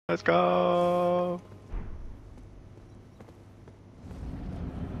Let's go.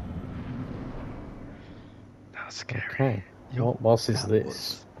 That was scary. Okay. Yo, What boss is that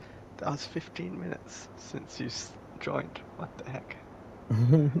this? That was 15 minutes since you joined. What the heck?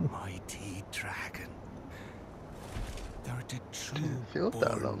 Mighty dragon. Thou art a true Didn't feel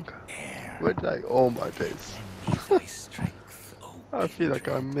that long. heir. Where did I? Oh my days. Lend me thy strength, O I feel like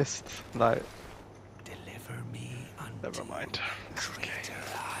I kindred. missed like. Deliver me unto Never mind. It's okay. greater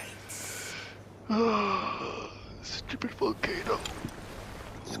heights. Stupid volcano.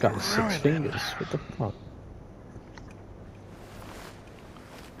 This guy has 6 fingers. What the fuck?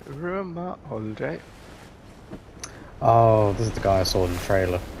 Ruin my holiday. Oh, this is the guy I saw in the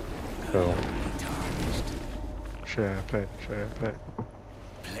trailer. Cool. Share, play.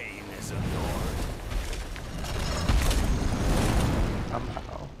 Plain as a lord.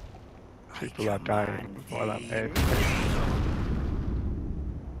 Somehow, people are dying while I'm AFK.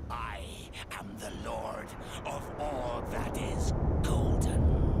 I am the lord of all that is golden.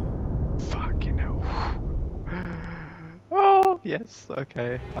 Fucking hell. Oh, yes,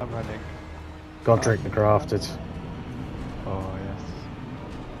 okay, I'm running. Godrick the Grafted. Oh, yes.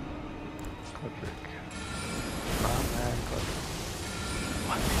 Godrick. My man, Godrick.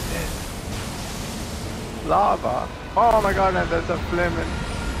 What is this? Lava? Oh my god, and there's a flaming.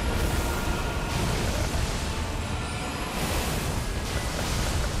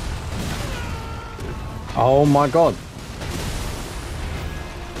 Oh my god.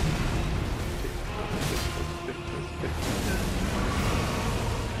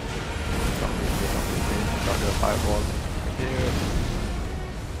 Got the fireball here.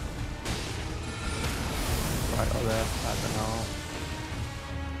 Right or left, I don't know.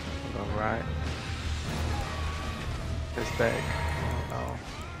 Go right. Mistake. Oh no.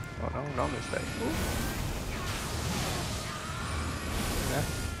 Oh no, no mistake. Ooh. Yeah.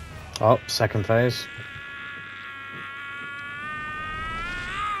 Oh, second phase.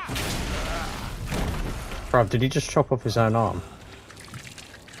 Bruv, did he just chop off his own arm?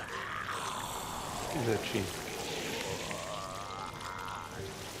 He's a cheat.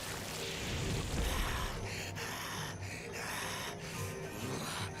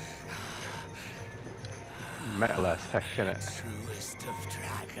 Metal as heck, innit? Truest of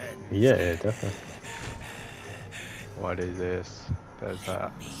dragons. Yeah, definitely. What is this? There's a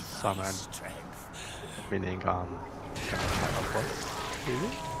summon minigun.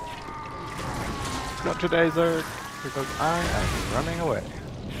 Really? Not today, Zerg, because I am running away.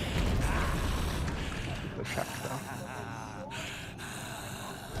 The shack though.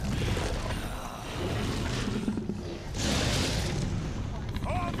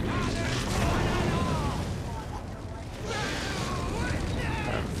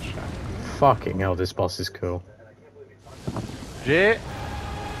 Fucking hell, this boss is cool. J.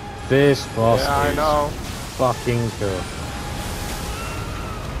 This boss Yeah, I is know. fucking cool.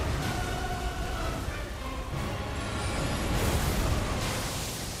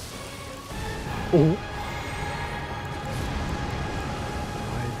 Ooh.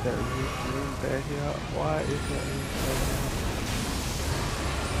 Why is there a room there here? Why is there a room there here?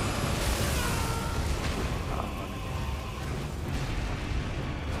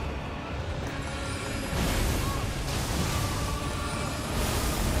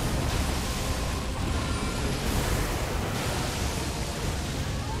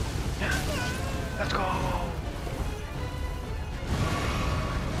 Let's go!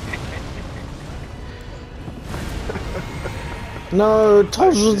 No,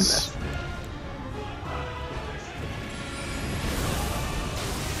 Tozens!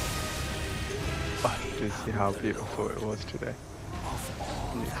 But did you see how beautiful it was today?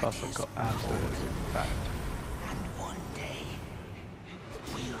 Newcastle got absolutely back. And one day,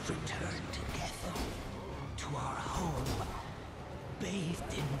 we'll return together to our home,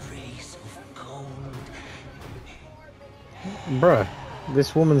 bathed in rays of gold. Bruh,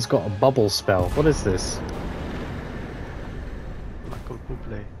 this woman's got a bubble spell. What is this? Michael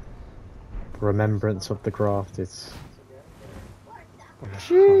Bublé. Remembrance of the Grafted. I was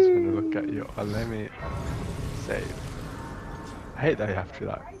gonna look at you. Let me save. I hate that you have to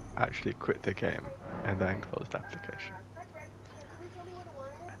like actually quit the game and then close the application.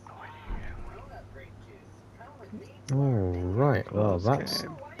 Alright, well Close that's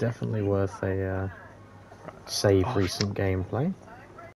game. definitely worth a save recent gameplay.